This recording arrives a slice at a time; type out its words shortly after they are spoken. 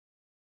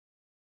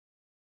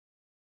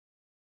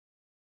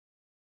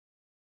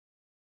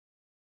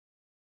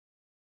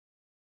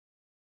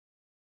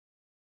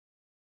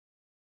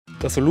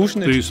The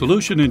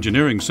Solution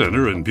Engineering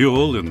Center in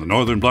Buehl in the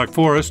northern Black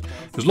Forest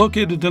is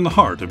located in the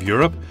heart of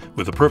Europe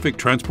with a perfect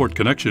transport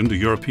connection to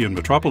European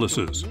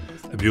metropolises.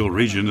 The Buehl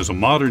region is a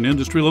modern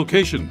industry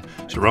location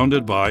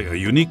surrounded by a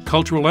unique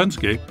cultural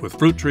landscape with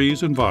fruit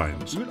trees and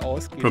vines.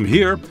 From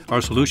here,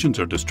 our solutions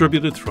are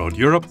distributed throughout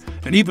Europe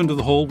and even to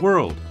the whole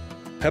world.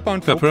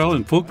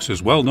 Pepperl+Fuchs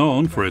is well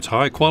known for its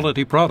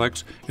high-quality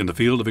products in the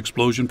field of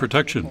explosion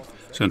protection.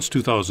 Since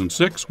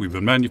 2006, we've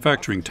been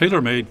manufacturing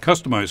tailor-made,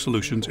 customized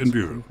solutions in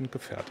Buehl.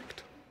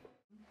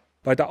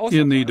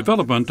 In the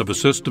development of a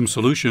system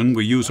solution,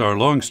 we use our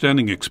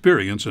long-standing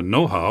experience and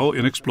know-how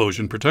in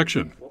explosion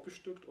protection.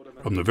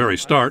 From the very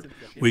start,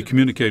 we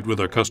communicate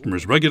with our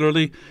customers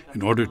regularly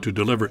in order to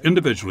deliver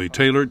individually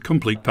tailored,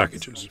 complete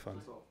packages.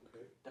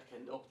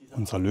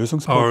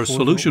 Our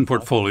solution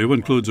portfolio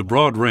includes a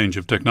broad range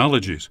of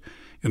technologies.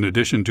 In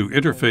addition to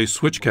interface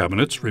switch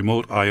cabinets,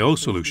 remote I/O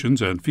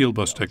solutions, and field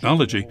bus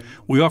technology,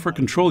 we offer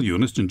control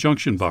units and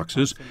junction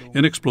boxes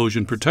in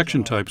explosion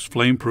protection types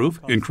flame-proof,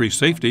 increased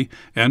safety,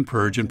 and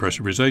purge and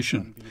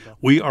pressurization.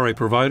 We are a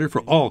provider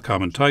for all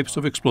common types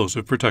of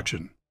explosive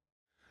protection.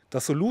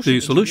 The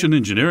Solution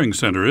Engineering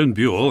Center in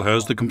Buehl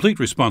has the complete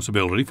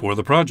responsibility for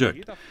the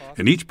project.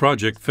 In each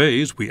project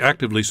phase, we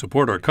actively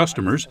support our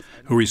customers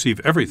who receive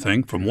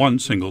everything from one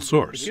single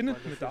source.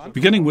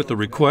 Beginning with the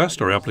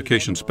request, our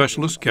application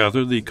specialists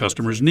gather the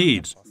customer's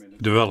needs,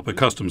 develop a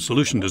custom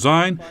solution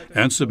design,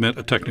 and submit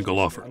a technical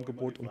offer.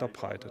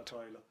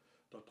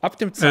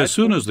 As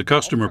soon as the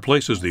customer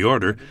places the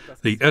order,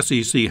 the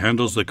SEC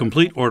handles the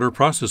complete order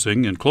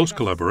processing in close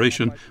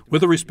collaboration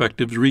with the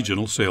respective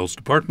regional sales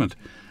department.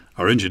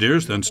 Our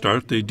engineers then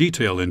start the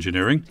detail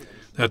engineering.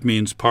 That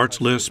means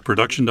parts lists,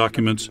 production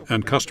documents,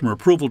 and customer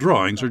approval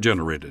drawings are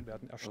generated.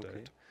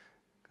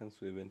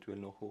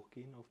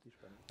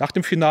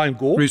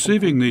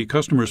 Receiving the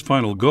customer's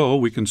final go,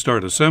 we can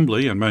start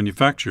assembly and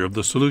manufacture of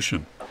the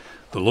solution.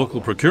 The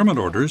local procurement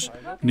orders,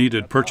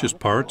 needed purchased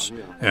parts,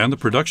 and the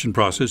production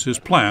process is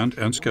planned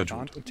and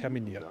scheduled.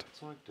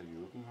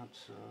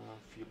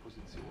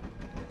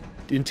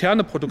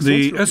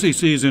 The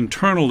SEC's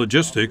internal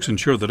logistics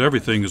ensure that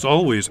everything is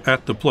always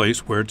at the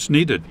place where it's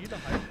needed.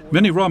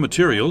 Many raw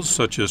materials,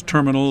 such as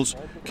terminals,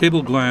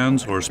 cable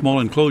glands, or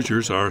small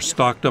enclosures, are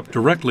stocked up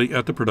directly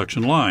at the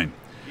production line.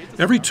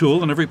 Every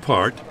tool and every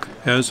part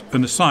has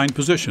an assigned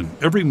position.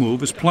 Every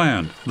move is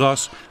planned.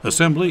 Thus,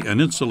 assembly and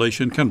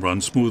installation can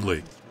run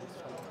smoothly.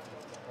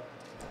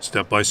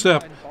 Step by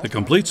step, the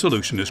complete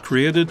solution is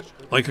created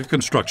like a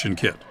construction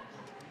kit.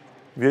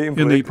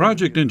 In the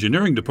project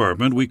engineering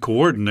department, we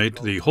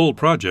coordinate the whole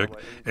project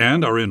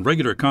and are in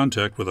regular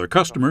contact with our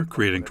customer,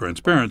 creating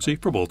transparency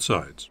for both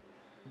sides.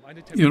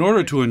 In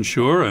order to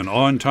ensure an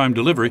on-time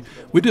delivery,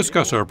 we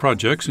discuss our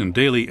projects in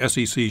daily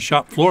SEC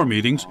shop floor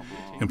meetings.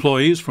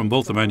 Employees from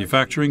both the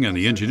manufacturing and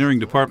the engineering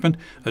department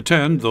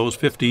attend those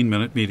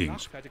 15-minute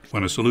meetings.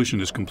 When a solution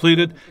is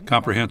completed,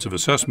 comprehensive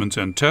assessments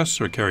and tests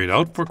are carried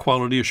out for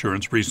quality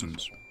assurance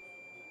reasons.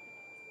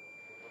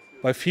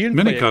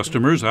 Many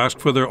customers ask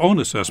for their own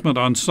assessment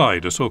on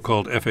site, a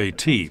so-called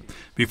FAT,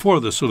 before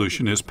the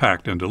solution is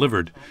packed and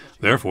delivered.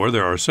 Therefore,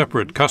 there are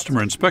separate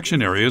customer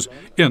inspection areas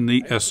in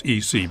the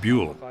SEC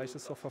Buehl.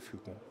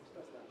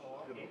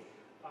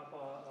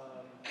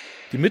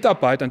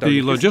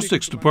 The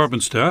logistics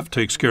department staff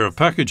takes care of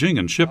packaging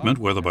and shipment,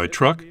 whether by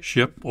truck,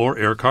 ship, or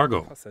air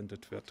cargo.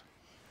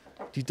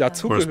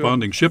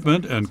 Corresponding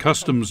shipment and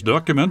customs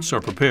documents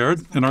are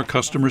prepared in our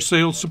customer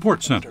sales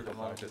support center.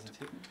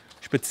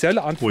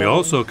 We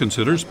also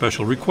consider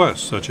special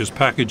requests, such as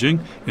packaging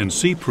in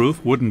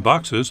sea-proof wooden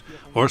boxes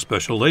or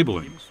special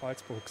labeling.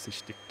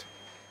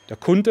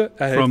 From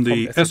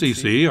the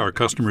SEC, our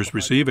customers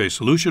receive a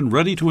solution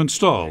ready to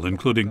install,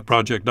 including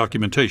project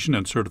documentation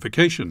and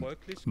certification.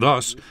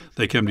 Thus,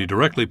 they can be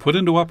directly put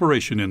into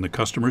operation in the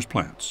customer's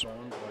plants.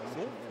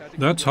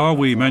 That's how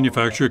we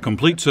manufacture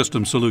complete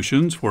system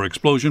solutions for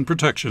explosion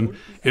protection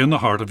in the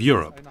heart of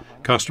Europe.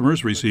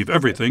 Customers receive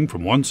everything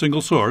from one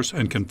single source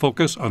and can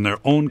focus on their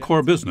own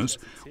core business,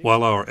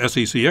 while our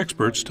SEC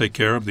experts take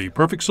care of the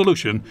perfect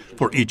solution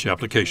for each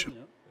application.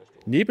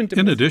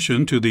 In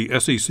addition to the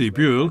SEC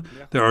Buehl,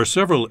 there are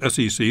several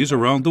SECs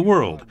around the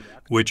world,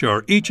 which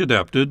are each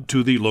adapted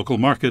to the local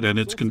market and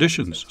its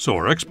conditions, so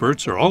our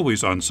experts are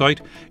always on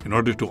site in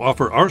order to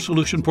offer our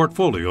solution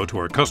portfolio to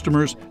our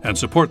customers and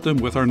support them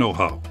with our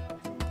know-how.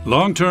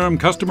 Long-term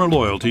customer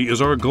loyalty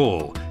is our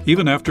goal,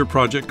 even after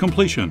project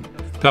completion.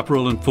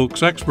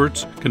 Pepperl+Fuchs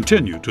experts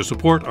continue to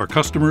support our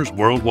customers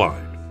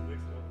worldwide.